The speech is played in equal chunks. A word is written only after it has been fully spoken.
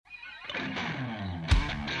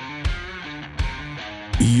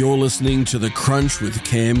You're listening to The Crunch with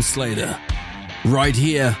Cam Slater, right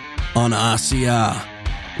here on RCR,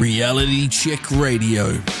 Reality Check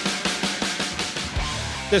Radio.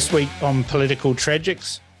 This week on Political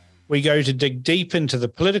Tragics, we go to dig deep into the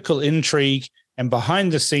political intrigue and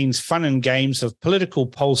behind-the-scenes fun and games of political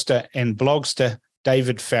pollster and blogster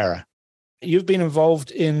David Farrar. You've been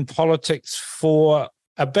involved in politics for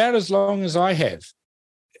about as long as I have.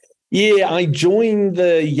 Yeah, I joined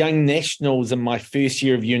the Young Nationals in my first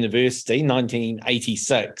year of university,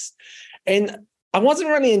 1986. And I wasn't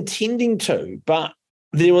really intending to, but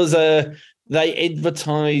they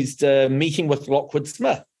advertised a meeting with Lockwood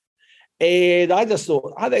Smith. And I just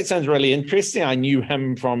thought, oh, that sounds really interesting. I knew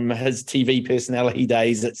him from his TV personality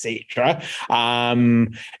days, etc.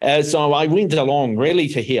 So I went along really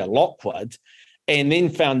to hear Lockwood and then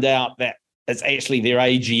found out that it's actually their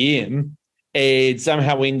AGM. And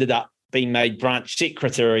somehow ended up being made branch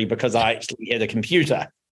secretary because I actually had a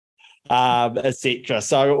computer, etc.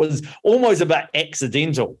 So it was almost a bit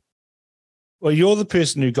accidental. Well, you're the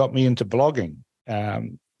person who got me into blogging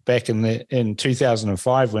back in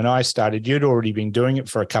 2005 when I started. You'd already been doing it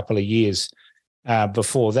for a couple of years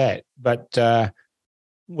before that, but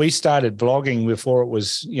we started blogging before it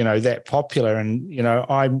was, that popular.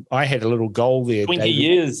 And I had a little goal there. 20 David.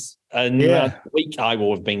 Years and a week I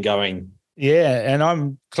will have been going. Yeah, and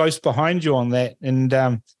I'm close behind you on that. And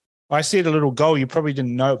I set a little goal. You probably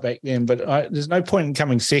didn't know it back then, but there's no point in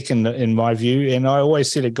coming second in my view. And I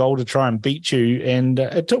always set a goal to try and beat you. And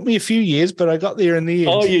it took me a few years, but I got there in the end.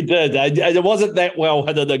 Oh, you did. It wasn't that well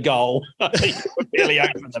hidden a goal. You were really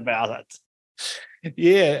open about it.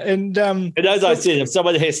 Yeah, and as I said, if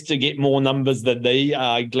someone has to get more numbers than me,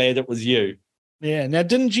 I'm glad it was you. Yeah. Now,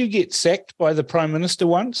 didn't you get sacked by the Prime Minister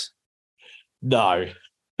once? No.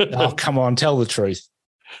 Oh, come on, tell the truth.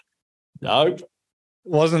 Nope.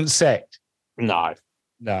 Wasn't sacked? No.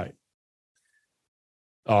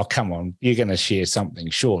 Oh, come on. You're going to share something,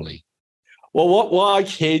 surely. Well, what I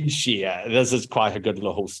can share, this is quite a good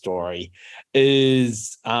little story,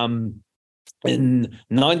 is in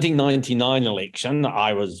 1999 election,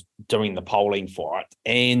 I was doing the polling for it,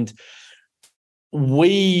 and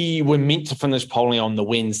we were meant to finish polling on the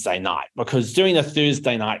Wednesday night because doing a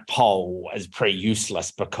Thursday night poll is pretty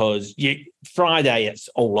useless because Friday it's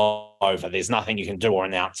all over. There's nothing you can do or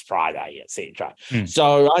announce Friday, etc.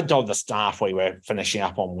 So I told the staff we were finishing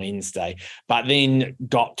up on Wednesday, but then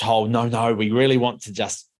got told, no, we really want to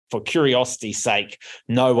just, for curiosity's sake,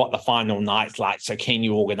 know what the final night's like. So can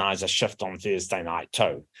you organise a shift on Thursday night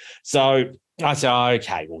too? So I said,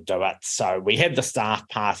 okay, we'll do it. So we had the staff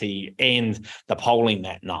party and the polling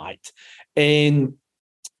that night. And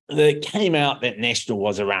it came out that National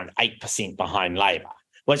was around 8% behind Labor,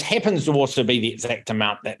 which happens to also be the exact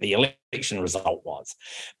amount that the election result was.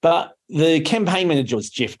 But the campaign manager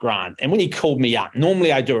was Jeff Grant. And when he called me up,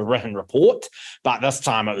 normally I do a written report, but this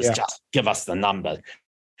time it was just give us the number.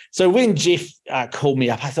 So when Jeff called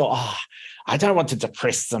me up, I thought, I don't want to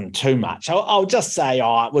depress them too much. I'll just say,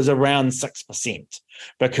 it was around 6%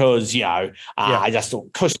 because, I just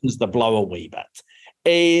thought cushions the blow a wee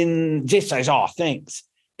bit. And Jeff says, thanks.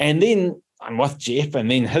 And then I'm with Jeff and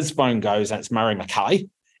then his phone goes and it's Murray McKay.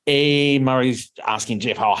 And Murray's asking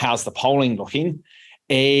Jeff, how's the polling looking?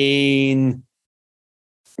 And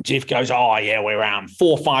Jeff goes, we're around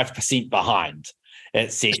 4 or 5% behind,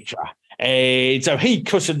 etc. And so he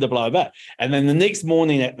cushioned the blow a bit. And then the next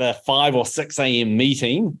morning at the 5 or 6 a.m.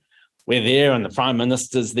 meeting, we're there and the Prime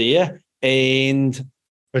Minister's there. And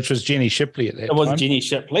which was Jenny Shipley at that time. It was Jenny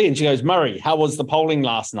Shipley. And she goes, Murray, how was the polling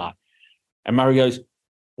last night? And Murray goes,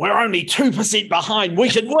 we're only 2% behind. We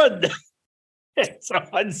should win. So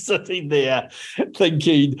I'm sitting there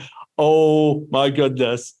thinking, oh, my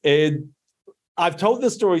goodness. And I've told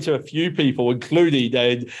this story to a few people, including,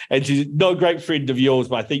 and she's not a great friend of yours,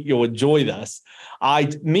 but I think you'll enjoy this.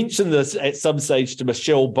 I mentioned this at some stage to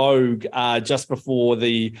Michelle Bogue just before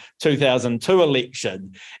the 2002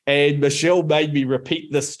 election, and Michelle made me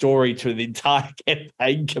repeat this story to the entire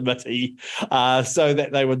campaign committee so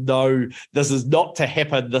that they would know this is not to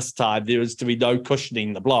happen this time. There is to be no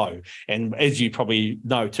cushioning the blow. And as you probably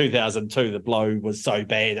know, 2002, the blow was so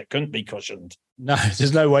bad it couldn't be cushioned. No,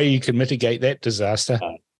 there's no way you can mitigate that disaster.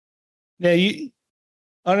 No. Now,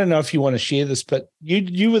 I don't know if you want to share this, but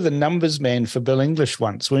you were the numbers man for Bill English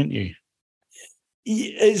once, weren't you?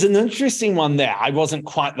 It's an interesting one there. I wasn't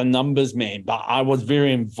quite the numbers man, but I was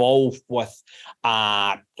very involved with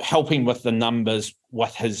helping with the numbers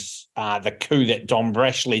with his the coup that Don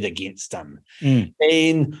Brash led against him.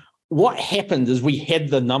 And what happened is we had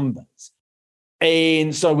the numbers.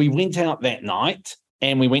 And so we went out that night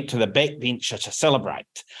and we went to the backbencher to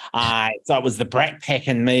celebrate. So it was the Brat Pack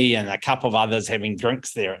and me and a couple of others having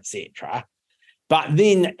drinks there, etc. But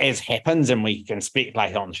then, as happens, and we can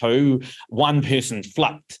speculate on who, one person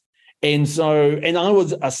flipped. And I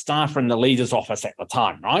was a staffer in the leader's office at the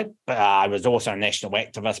time, right? I was also a national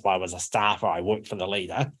activist, but I was a staffer. I worked for the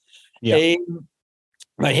leader. Yeah. And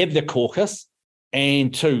they have the caucus,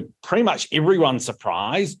 and to pretty much everyone's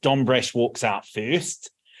surprise, Don Brash walks out first,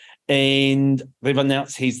 and they've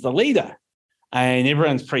announced he's the leader. And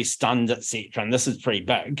everyone's pretty stunned, etc. And this is pretty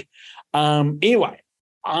big. Anyway,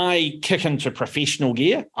 I kick into professional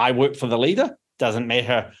gear. I work for the leader. Doesn't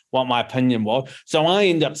matter what my opinion was. So I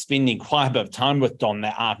end up spending quite a bit of time with Don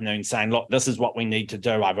that afternoon saying, look, this is what we need to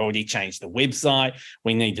do. I've already changed the website.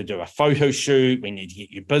 We need to do a photo shoot. We need to get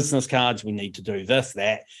you business cards. We need to do this,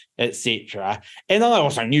 that, etc. And I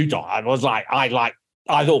also knew Don.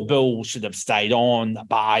 I thought Bill should have stayed on,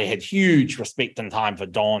 but I had huge respect and time for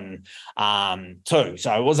Don too.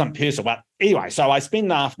 So it wasn't personal. But anyway, so I spend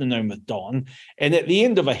the afternoon with Don, and at the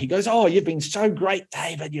end of it, he goes, oh, you've been so great,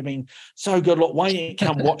 David. You've been so good. Look, why don't you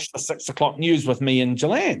come watch the 6 o'clock news with me and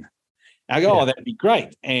Gillan? I go, oh, that'd be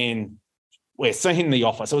great. And we're seeing the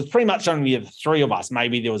office. It was pretty much only the three of us.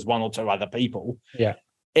 Maybe there was one or two other people. Yeah.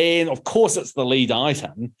 And of course, it's the lead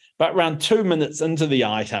item. But around 2 minutes into the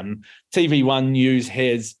item, TV1 News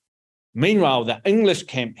has, meanwhile, the English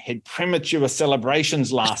camp had premature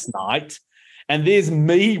celebrations last night. And there's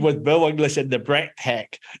me with Bill English and the Brat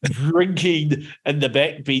Pack drinking in the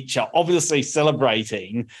backbencher, obviously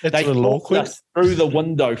celebrating. That's a little awkward. Through the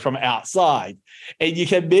window from outside. And you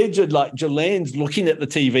can imagine, like, Gillan's looking at the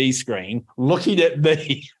TV screen, looking at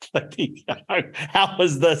me, thinking, how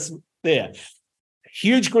is this there?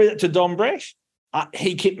 Huge credit to Don Brash.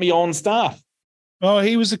 He kept me on staff. Oh,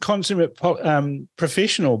 he was a consummate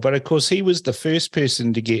professional, but of course he was the first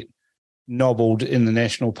person to get nobbled in the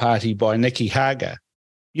National Party by Nicky Hager.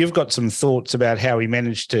 You've got some thoughts about how he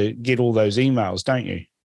managed to get all those emails, don't you?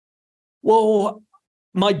 Well,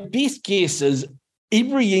 my best guess is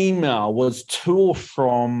every email was to or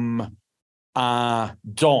from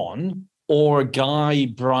Don or a guy,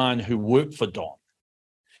 Brian, who worked for Don.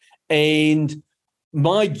 And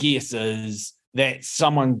my guess is that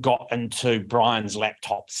someone got into Brian's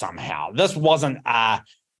laptop somehow. This wasn't a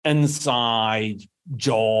inside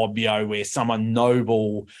job, where someone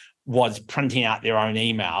noble was printing out their own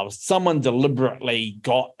emails. Someone deliberately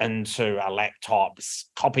got into a laptop,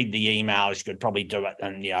 copied the emails. You could probably do it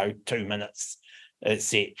in 2 minutes,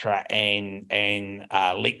 etc., and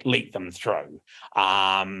leak them through.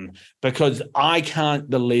 Because I can't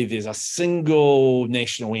believe there's a single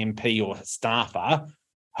national MP or staffer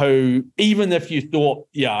who, even if you thought,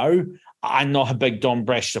 I'm not a big Don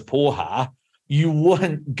Brash supporter, you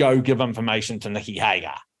wouldn't go give information to Nicky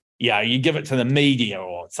Hager. You give it to the media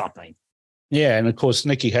or something. Yeah, and of course,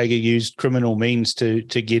 Nicky Hager used criminal means to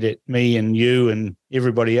get at me and you and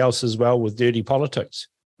everybody else as well with dirty politics.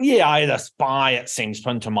 Yeah, I had a spy, it seems,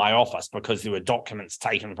 put into my office because there were documents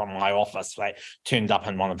taken from my office that turned up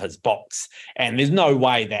in one of his books. And there's no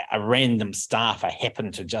way that a random staffer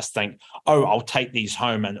happened to just think, oh, I'll take these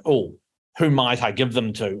home and, oh, who might I give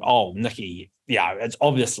them to? Oh, Nicky. It's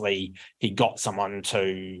obviously he got someone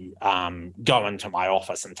to go into my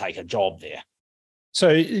office and take a job there.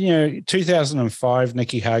 So, 2005,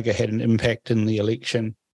 Nicky Hager had an impact in the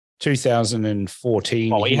election.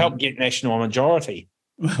 2014. Well, he helped get national majority.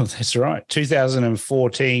 Well, that's right.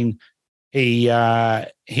 2014, he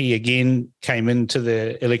again came into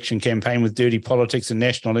the election campaign with dirty politics, and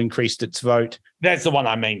National increased its vote. That's the one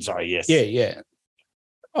I mean, sorry, yes. Yeah.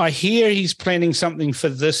 I hear he's planning something for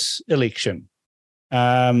this election.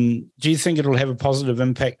 Do you think it'll have a positive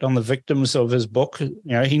impact on the victims of his book?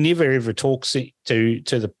 He never ever talks to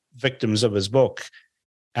the victims of his book.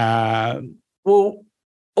 Well,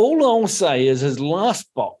 all I'll say is his last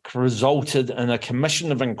book resulted in a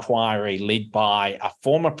commission of inquiry led by a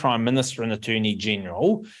former Prime Minister and Attorney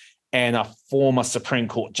General and a former Supreme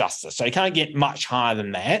Court Justice. So you can't get much higher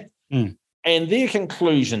than that. And their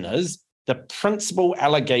conclusion is the principal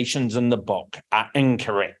allegations in the book are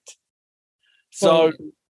incorrect. So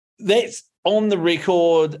that's on the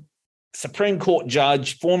record. Supreme Court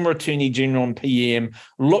judge, former Attorney General and PM,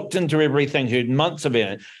 looked into everything, heard months of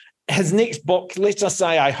it. His next book, let's just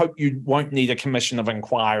say, I hope you won't need a commission of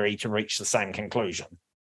inquiry to reach the same conclusion.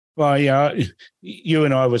 Well, you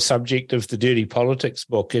and I were subject of the Dirty Politics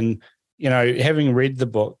book, and, having read the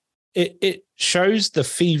book, it shows the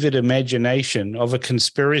fevered imagination of a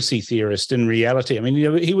conspiracy theorist in reality. I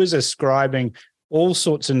mean, he was ascribing all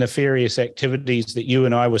sorts of nefarious activities that you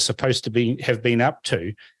and I were supposed to have been up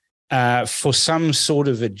to for some sort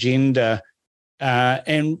of agenda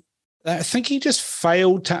And I think he just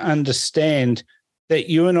failed to understand that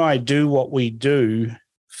you and I do what we do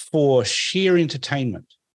for sheer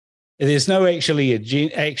entertainment. There's no actual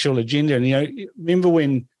agenda. And, remember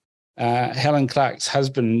when Helen Clark's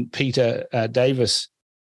husband, Peter Davis,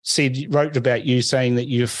 wrote about you saying that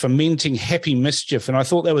you're fomenting happy mischief. And I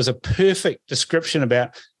thought that was a perfect description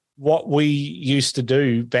about what we used to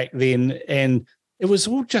do back then. And it was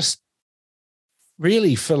all just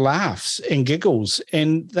really for laughs and giggles.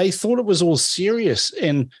 And they thought it was all serious.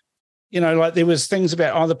 And, like there was things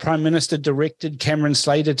about, the Prime Minister directed Cameron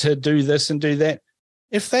Slater to do this and do that.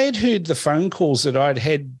 If they had heard the phone calls that I'd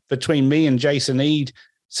had between me and Jason Eade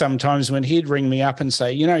sometimes when he'd ring me up and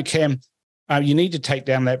say, Cam, you need to take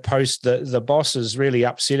down that post. The boss is really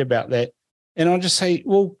upset about that. And I'll just say,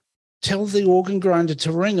 well, tell the organ grinder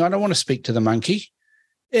to ring. I don't want to speak to the monkey.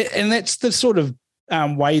 And that's the sort of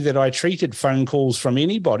way that I treated phone calls from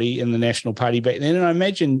anybody in the National Party back then. And I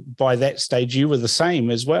imagine by that stage you were the same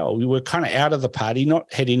as well. You were kind of out of the party,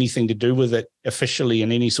 not had anything to do with it officially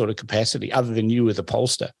in any sort of capacity other than you were the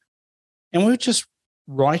pollster. And we were just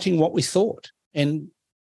writing what we thought. And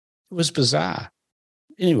it was bizarre.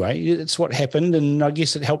 Anyway, it's what happened, and I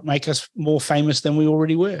guess it helped make us more famous than we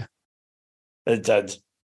already were. It did.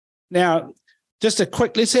 Now, let's have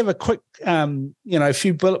a quick, a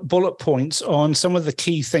few bullet points on some of the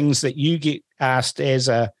key things that you get asked as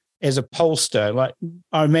a pollster. Like,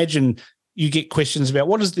 I imagine you get questions about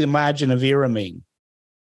what does the margin of error mean?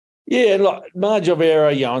 Yeah, look, margin of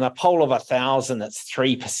error, on a poll of 1,000, it's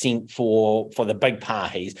 3% for the big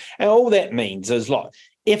parties. And all that means is, look,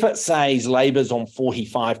 if it says Labor's on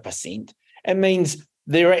 45%, it means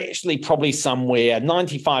they're actually probably somewhere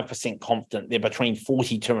 95% confident they're between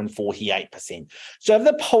 42 and 48%. So if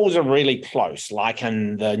the polls are really close, like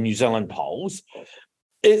in the New Zealand polls,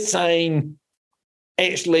 it's saying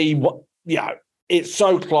actually, it's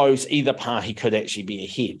so close, either party could actually be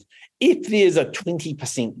ahead. If there's a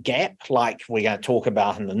 20% gap, like we're going to talk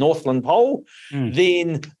about in the Northland poll,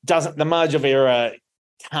 then the margin of error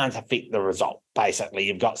can't affect the result. Basically,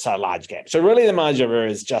 you've got so large gap. So really the margin of error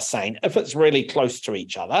is just saying if it's really close to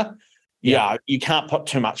each other, you can't put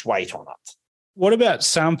too much weight on it. What about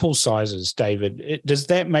sample sizes, David? Does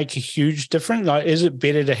that make a huge difference? Like, is it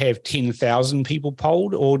better to have 10,000 people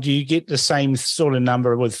polled, or do you get the same sort of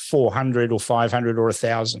number with 400 or 500 or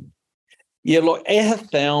 1,000? Yeah, look, at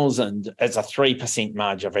 1,000, it's a 3%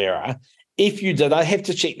 margin of error. If you did, I have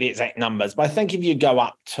to check the exact numbers, but I think if you go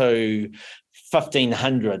up to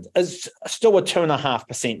 1,500, it's still a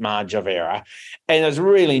 2.5% margin of error, and it's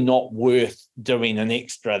really not worth doing an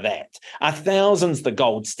extra that. 1,000's the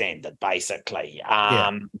gold standard, basically.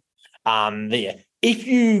 There. If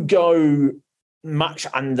you go much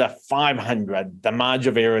under 500, the margin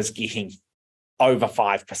of error is getting over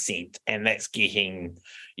 5%, and that's getting,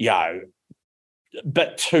 a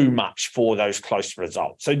bit too much for those close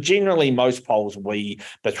results. So generally, most polls will be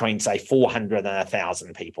between, say, 400 and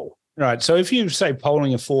 1,000 people. Right. So if you say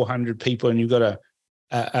polling of 400 people and you've got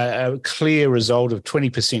a clear result of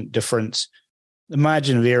 20% difference, the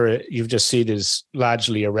margin of error you've just said is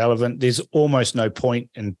largely irrelevant. There's almost no point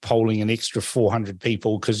in polling an extra 400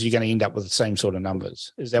 people because you're going to end up with the same sort of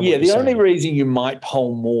numbers. Is that what you're saying? Only reason you might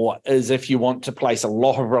poll more is if you want to place a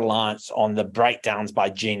lot of reliance on the breakdowns by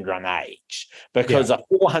gender and age. Because a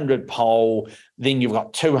 400 poll, then you've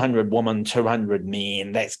got 200 women, 200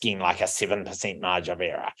 men, that's getting like a 7% margin of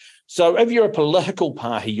error. So if you're a political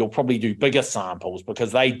party, you'll probably do bigger samples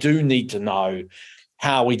because they do need to know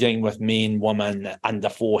how are we dealing with men, women under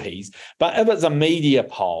 40s. But if it's a media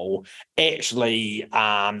poll, actually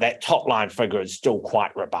that top line figure is still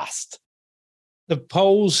quite robust. The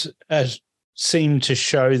polls seem to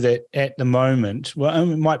show that at the moment, well,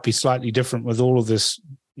 it might be slightly different with all of this,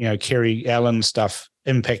 Kerry Allen stuff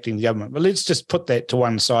impacting the government. But let's just put that to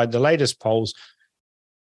one side. The latest polls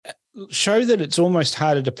show that it's almost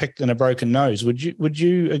harder to pick than a broken nose. Would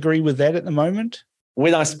you agree with that at the moment?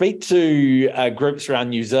 When I speak to groups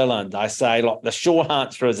around New Zealand, I say, look, the short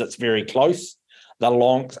answer is it's very close. The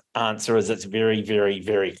long answer is it's very, very,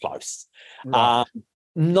 very close. Right.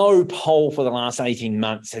 No poll for the last 18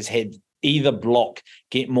 months has had either bloc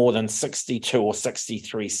get more than 62 or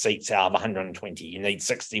 63 seats out of 120. You need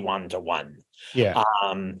 61 to 1. Yeah.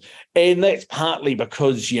 And that's partly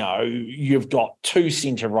because, you've got two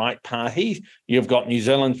centre-right parties. You've got New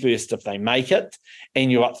Zealand First if they make it,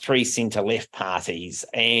 and you've got three centre-left parties.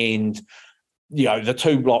 And, the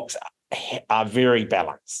two blocs are very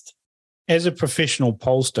balanced. As a professional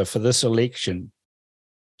pollster for this election,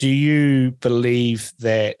 do you believe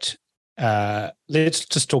that let's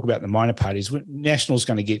just talk about the minor parties. National's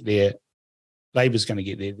going to get their Labor's going to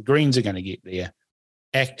get there. The Greens are going to get there.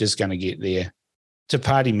 ACT is going to get there. To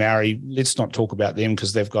Party Maori, let's not talk about them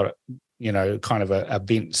because they've got, kind of a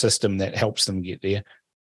bent system that helps them get there.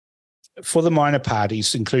 For the minor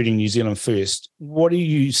parties, including New Zealand First, what are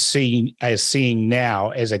you seeing now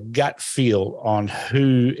as a gut feel on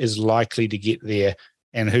who is likely to get there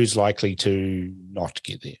and who's likely to not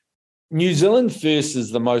get there? New Zealand First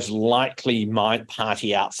is the most likely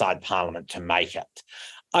party outside Parliament to make it.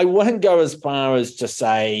 I wouldn't go as far as to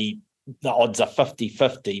say the odds are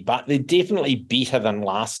 50-50, but they're definitely better than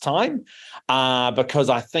last time because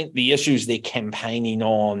I think the issues they're campaigning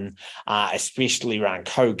on, especially around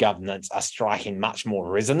co-governance, are striking much more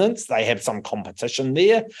resonance. They have some competition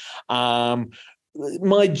there.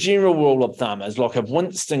 My general rule of thumb is, look, if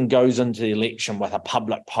Winston goes into the election with a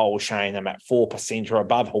public poll showing him at 4% or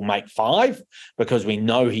above, he'll make 5% because we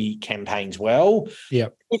know he campaigns well. Yeah.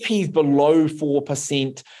 If he's below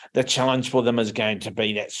 4%, the challenge for them is going to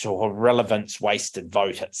be that sort of relevance, wasted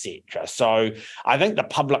vote, etc. So I think the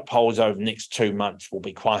public polls over the next 2 months will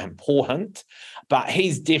be quite important, but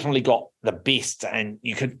he's definitely got the best, and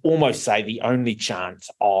you could almost say the only chance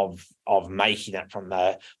of making it from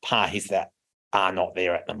the parties that are not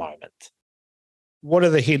there at the moment. What are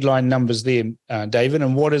the headline numbers there, David,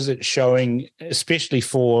 and what is it showing, especially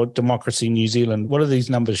for Democracy New Zealand? What do these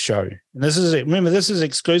numbers show? And this is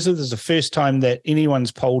exclusive. This is the first time that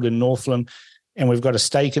anyone's polled in Northland, and we've got a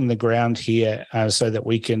stake in the ground here so that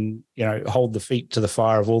we can, hold the feet to the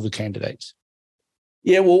fire of all the candidates.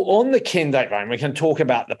 Yeah, well, on the candidate vote, we can talk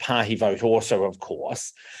about the party vote also, of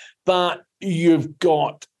course, but you've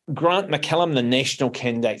got Grant McCallum, the national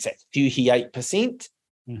candidate's at 38%.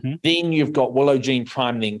 Mm-hmm. Then you've got Willow Jean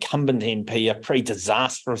Prime, the incumbent MP, a pretty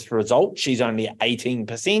disastrous result. She's only at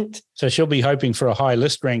 18%. So she'll be hoping for a high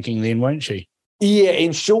list ranking then, won't she? Yeah,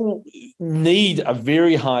 and she'll need a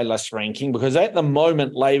very high list ranking because at the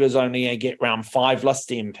moment, Labor's only going to get around 5 list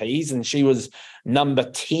MPs, and she was number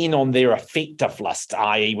 10 on their effective list,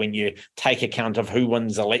 i.e. when you take account of who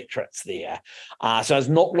wins electorates there. So it's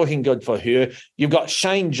not looking good for her. You've got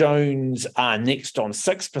Shane Jones next on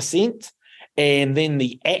 6%, and then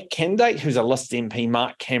the ACT candidate, who's a list MP,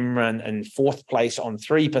 Mark Cameron, in 4th place on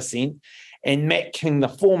 3%. And Matt King, the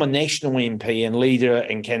former national MP and leader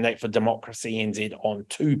and candidate for Democracy NZ, on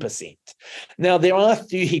 2%. Now, there are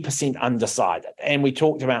 30% undecided, and we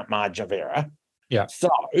talked about Marjavera. Yeah. So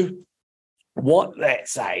what that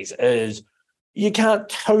says is you can't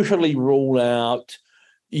totally rule out,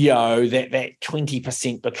 that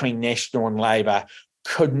 20% between National and Labour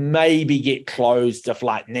could maybe get closed if,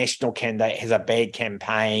 like, national candidate has a bad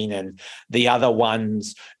campaign and the other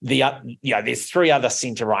ones, there's 3 other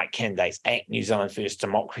centre-right candidates, ACT New Zealand First,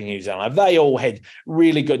 Democracy New Zealand. They all had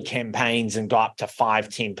really good campaigns and got up to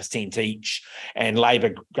 5-10% each, and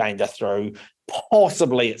Labour gained a through.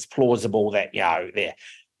 Possibly it's plausible that, there.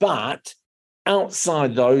 But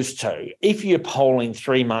outside those two, if you're polling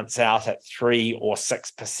 3 months out at 3 or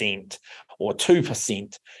 6% or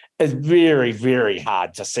 2%, it's very, very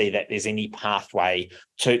hard to see that there's any pathway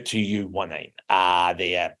to you winning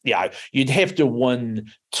there. You'd have to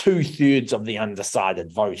win 2/3 of the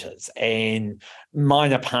undecided voters, and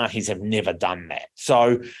minor parties have never done that.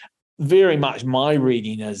 So very much my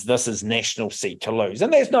reading is this is national seat to lose.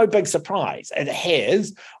 And that's no big surprise. It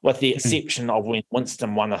has, with the exception of when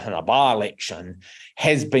Winston won it in a by-election,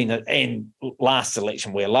 has been, and last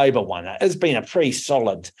election where Labour won it, has been a pretty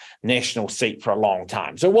solid national seat for a long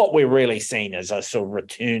time. So what we're really seeing is a sort of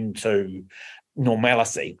return to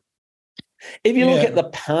normality. If you look at the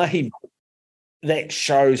party, that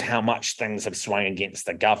shows how much things have swung against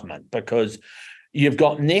the government, because you've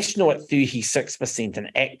got National at 36%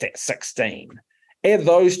 and ACT at 16%. Add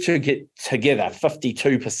those two get together,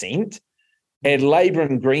 52%. Add Labour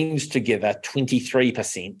and Greens together,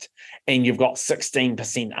 23%. And you've got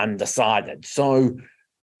 16% undecided. So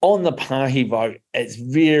on the party vote, it's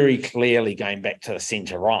very clearly going back to the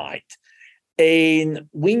centre-right. And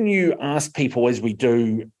when you ask people, as we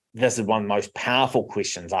do, this is one of the most powerful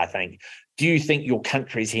questions, I think, do you think your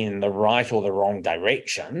country's heading in the right or the wrong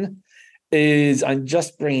direction? I'm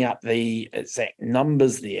just bringing up the exact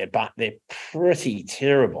numbers there, but they're pretty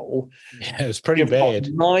terrible. Yeah, it's pretty bad.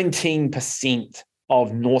 19%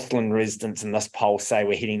 of Northland residents in this poll say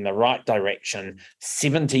we're heading the right direction,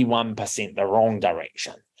 71% the wrong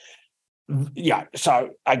direction. Yeah,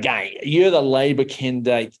 so again, you're the Labour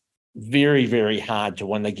candidate, very, very hard to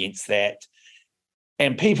win against that.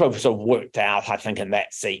 And people have sort of worked out, I think, in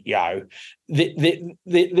that seat,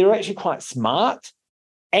 they're actually quite smart.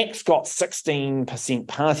 ACT's got 16%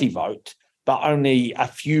 party vote, but only a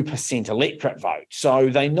few percent electorate vote. So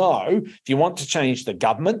they know if you want to change the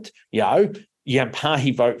government, you can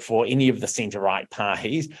party vote for any of the centre-right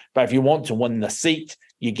parties, but if you want to win the seat,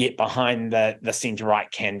 you get behind the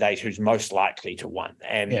centre-right candidate who's most likely to win,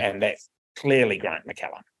 and that's clearly Grant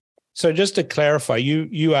McCallum. So just to clarify,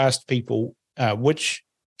 you asked people which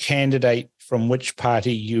candidate from which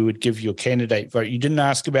party you would give your candidate vote. You didn't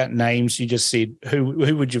ask about names. You just said,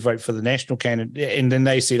 who would you vote for the national candidate? And then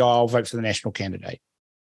they said, I'll vote for the national candidate.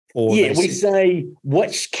 Or we say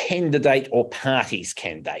which candidate or party's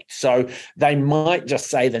candidate. So they might just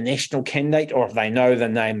say the national candidate, or if they know the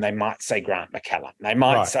name, they might say Grant McCallum. They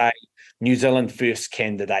might say New Zealand First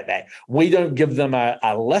candidate. That we don't give them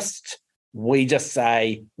a list. We just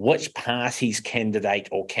say which party's candidate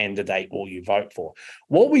or candidate will you vote for.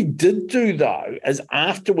 What we did do, though, is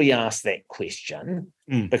after we asked that question,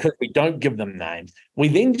 because we don't give them names, we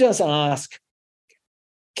then just ask,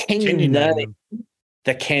 can you name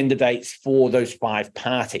the candidates for those 5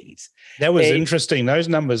 parties? That was interesting. Those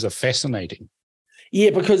numbers are fascinating.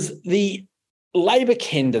 Yeah, because the Labour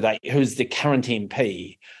candidate, who's the current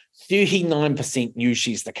MP, 39% knew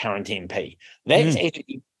she's the current MP. That's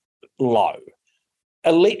actually low.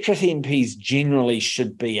 Electorate MPs generally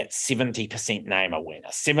should be at 70% name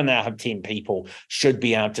awareness. 7 out of 10 people should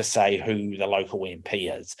be able to say who the local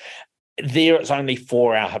MP is. There, it's only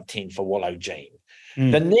 4 out of 10 for Willow Jean.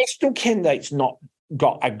 The national candidate's not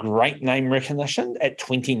got a great name recognition at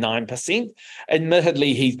 29%.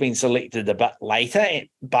 Admittedly, he's been selected a bit later,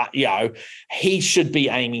 but, he should be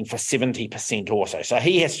aiming for 70% also. So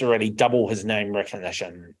he has to really double his name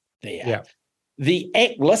recognition there. Yeah. The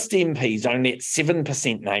Act List MP is only at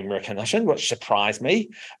 7% name recognition, which surprised me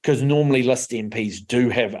because normally List MPs do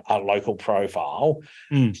have a local profile.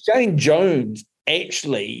 Jane Jones,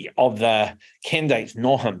 actually, of the candidates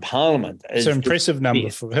not in Parliament, is an impressive number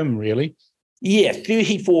for him, really. Yeah,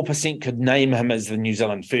 34% could name him as the New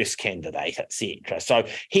Zealand First candidate, etc. So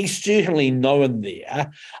he's certainly known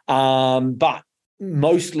there. But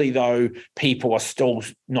mostly, though, people are still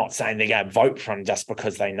not saying they're going to vote for him just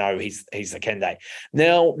because they know he's the candidate.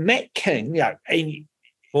 Now, Matt King,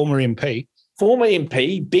 former MP,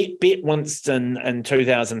 bet Winston in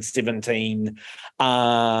 2017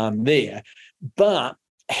 there. But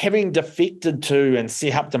having defected to and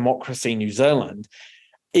set up Democracy New Zealand,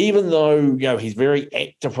 even though he's very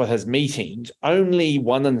active with his meetings, only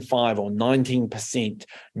 1 in 5 or 19%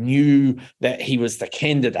 knew that he was the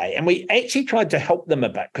candidate. And we actually tried to help them a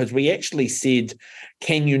bit because we actually said,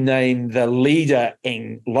 can you name the leader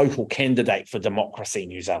and local candidate for Democracy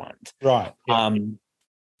New Zealand? Right. Yeah.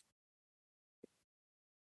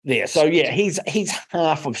 There. So, he's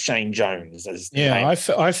half of Shane Jones.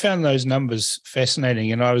 I found those numbers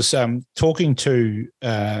fascinating. And I was talking to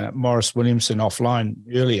Maurice Williamson offline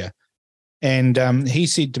earlier, and he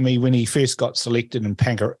said to me when he first got selected in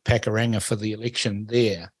Pakuranga for the election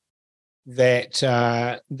there,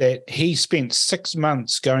 that he spent 6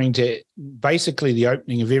 months going to basically the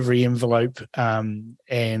opening of every envelope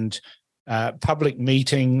and public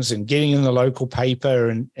meetings and getting in the local paper,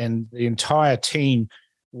 and the entire team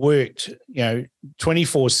worked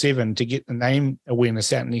 24/7 to get the name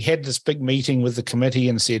awareness out. And he had this big meeting with the committee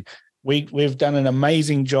and said, we've done an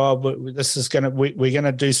amazing job. This is we're going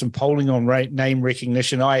to do some polling on name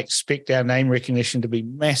recognition. I expect our name recognition to be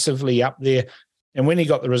massively up there. And when he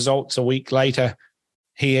got the results a week later,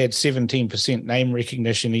 he had 17% name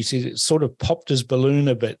recognition. He said it sort of popped his balloon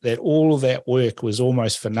a bit, that all of that work was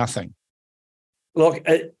almost for nothing. Look,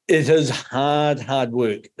 it is hard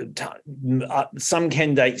work. Some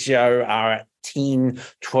candidates, are at 10,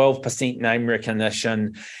 12% name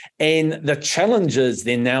recognition. And the challenge is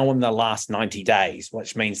they're now in the last 90 days,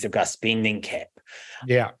 which means they've got a spending cap.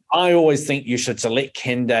 Yeah. I always think you should select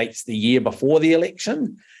candidates the year before the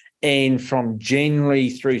election. And from January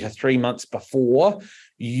through to 3 months before,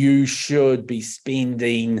 you should be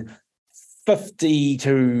spending 50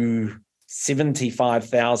 to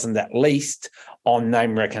 75,000 at least on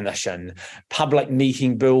name recognition, public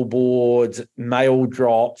meeting billboards, mail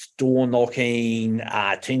drops, door knocking,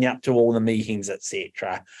 turning up to all the meetings,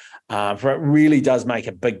 etc. For it really does make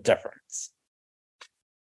a big difference.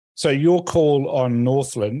 So your call on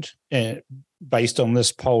Northland, based on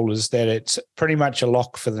this poll, is that it's pretty much a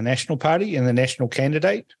lock for the National Party and the national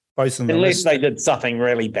candidate, both in the unless list. They did something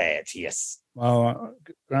really bad, yes. Well,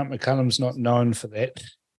 Grant McCallum's not known for that.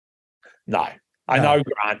 No. I know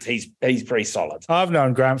Grant. He's pretty solid. I've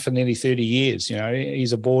known Grant for nearly 30 years.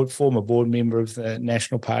 He's a former board member of the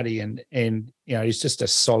National Party, and he's just a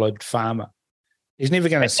solid farmer. He's never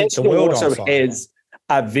going to set the world on fire. Has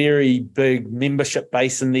a very big membership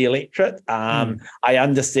base in the electorate. I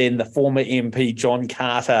understand the former MP, John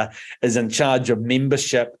Carter, is in charge of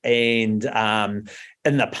membership, and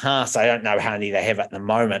in the past, I don't know how many they have at the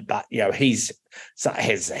moment, but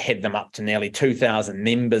has had them up to nearly 2,000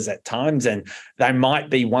 members at times, and they might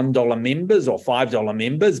be $1 members or $5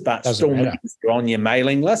 members, but still means they're on your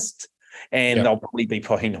mailing list, and they'll probably be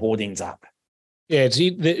putting hoardings up. Yeah,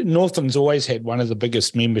 Northland's always had one of the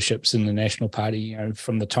biggest memberships in the National Party,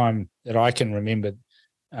 from the time that I can remember.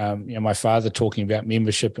 My father talking about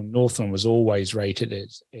membership, and Northland was always rated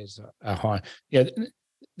as a high.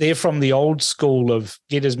 They're from the old school of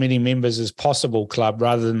get as many members as possible club,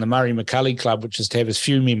 rather than the Murray McCully club, which is to have as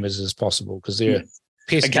few members as possible, because they're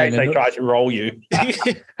pesky. In case they try to roll you.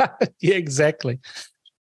 Yeah, exactly.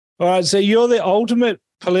 All right, so you're the ultimate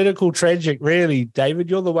political tragic, really, David.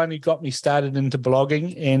 You're the one who got me started into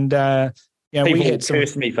blogging, and people we had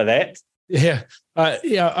curse me for that. Yeah,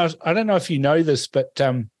 I don't know if you know this, but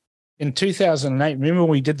in 2008, remember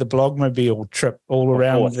we did the Blogmobile trip all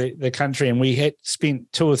around the country, and we had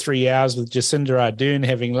spent 2 or 3 hours with Jacinda Ardern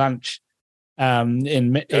having lunch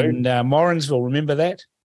in Morrinsville. Remember that?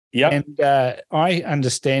 Yeah. And I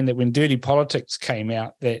understand that when Dirty Politics came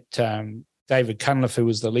out, that David Cunliffe, who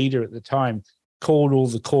was the leader at the time, called all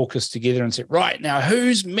the caucus together and said, right, now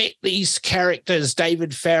who's met these characters,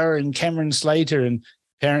 David Farrar and Cameron Slater? And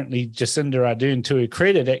apparently Jacinda Ardern, to her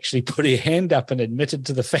credit, actually put her hand up and admitted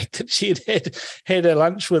to the fact that she had a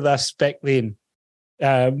lunch with us back then.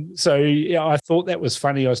 So I thought that was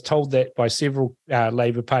funny. I was told that by several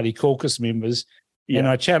Labour Party caucus members, and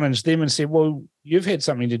I challenged them and said, well, you've had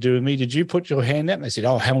something to do with me. Did you put your hand up? And they said,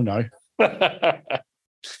 oh, hell no.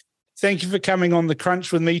 Thank you for coming on The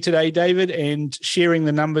Crunch with me today, David, and sharing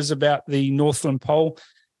the numbers about the Northland poll.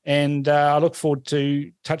 And I look forward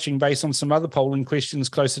to touching base on some other polling questions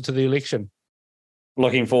closer to the election.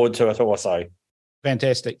 Looking forward to it also.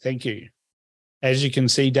 Fantastic. Thank you. As you can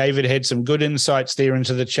see, David had some good insights there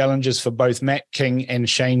into the challenges for both Matt King and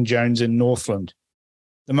Shane Jones in Northland.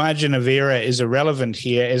 The margin of error is irrelevant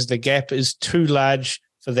here, as the gap is too large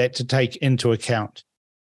for that to take into account.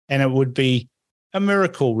 And it would be a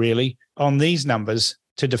miracle, really, on these numbers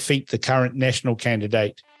to defeat the current national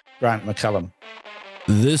candidate, Grant McCullum.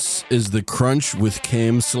 This is The Crunch with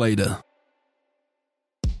Cam Slater.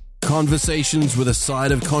 Conversations with a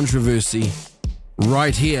side of controversy,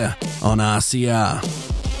 right here on RCR.